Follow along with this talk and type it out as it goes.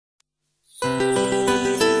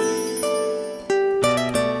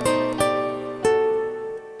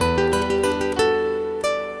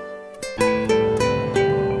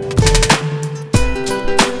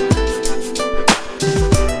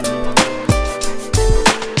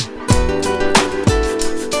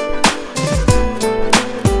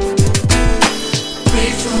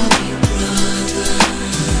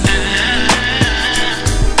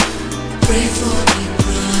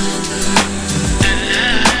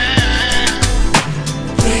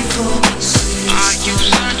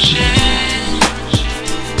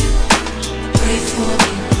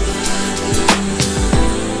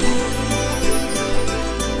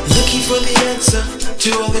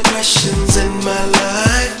my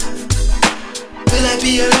life. Will I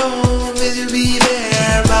be alone? Will you be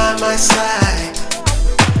there by my side?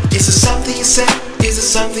 Is it something you said? Is it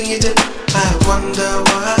something you did? I wonder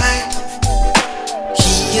why.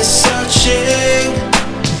 He is searching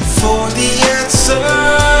for the answers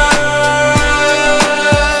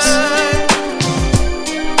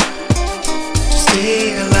to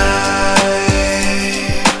stay alive.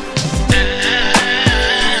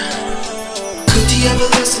 Could he ever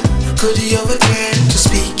listen? Could he ever care to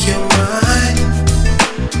speak your mind?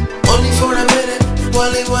 Only for a minute,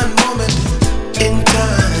 only one moment in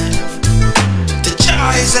time. The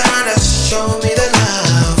joy is on us, show me the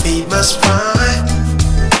love we must find.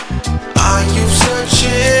 Are you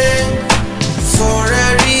searching for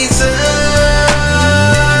a reason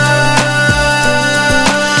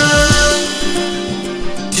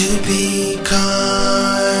to be kind?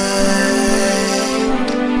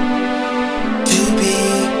 To be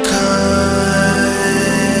kind.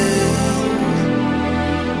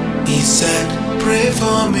 He said, pray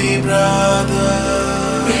for me, brother.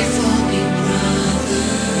 Pray for me, brother.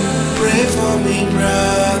 Pray for me,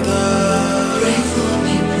 brother. Pray for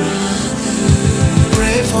me, brother.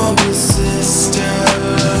 Pray for me, sister.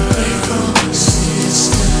 Pray for me,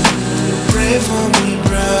 sister. Pray for me,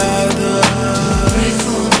 brother. Pray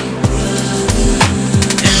for me, brother.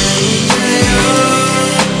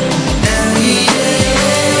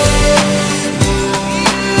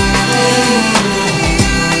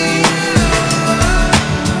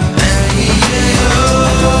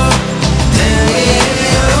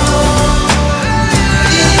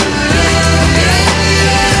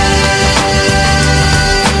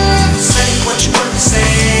 Say what you want to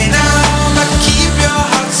say now, but keep your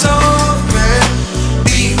hearts open.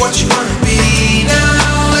 Be what you want to be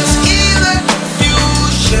now. Let's heal the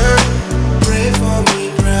confusion. Pray for me,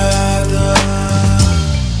 brother.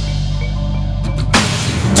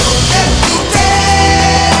 Don't let me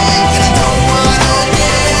take it, I don't wanna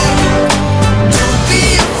give. Don't be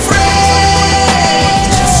afraid,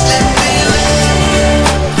 just let me live.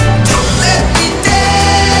 Don't let me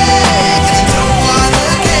take it, I don't wanna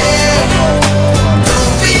give.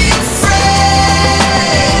 Don't be afraid.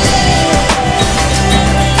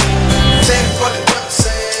 Say what you want to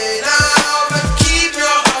say now, but keep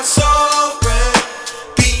your hearts open.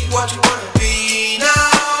 Be what you want to be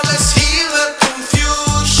now. Let's heal the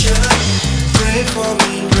confusion. Pray for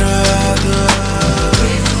me, brother.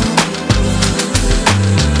 Pray for me, brother.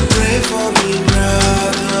 Pray for me,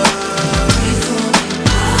 brother. Pray for me.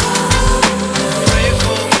 Pray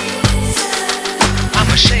for me. I'm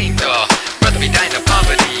ashamed of brother be dying of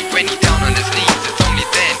poverty. When he down on his knees, it's only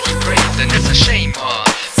then he prays, and it's a shame,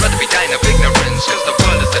 brother be dying of ignorance, cause the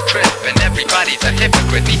world is a trip and everybody's a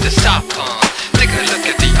hypocrite. Need to stop, take a look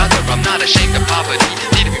at the other. I'm not ashamed of poverty.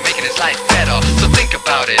 Need to be making his life better. So think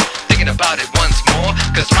about it, thinking about it once more,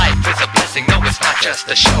 cause life is a blessing. No, it's not just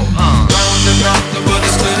a show. Round and round, the world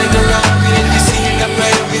is turning around. We need to be singing that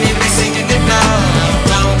prayer, we need to be singing it now.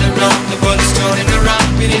 Round and round, the world is turning around.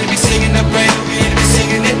 We need to be singing that prayer, we need to be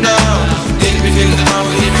singing it now. Need to be feeling the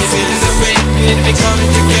power, need to be feeling the faith. We need to be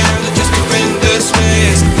coming together just to win this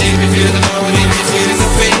race. Need to be feeling the power, need to be feeling the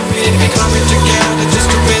faith. We need to be coming together just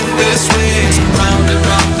to win this race. Round and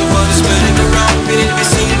round, the world is turning around. We need to be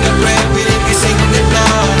singing that prayer, we need to be singing it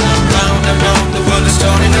now. Round and round, the world is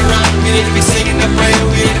turning around. We need to be singing that prayer,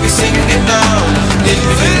 we need to be singing it now. Need to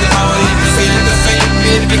be feeling the power, need to be feeling the faith. We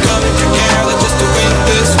need to be coming together just to win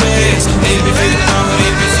this race. Need to be feeling the power,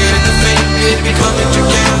 need to be feeling the faith. We need to be coming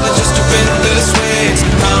together just to win this race.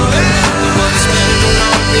 Round and round, the world is spinning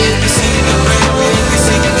around. We need to be singing the prayer, we need to be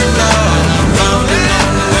singing it now. Round and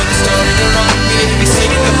round, the world is turning around. We need to be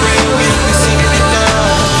singing the prayer, we need to be singing it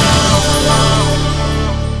now.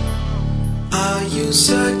 Are you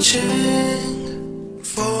searching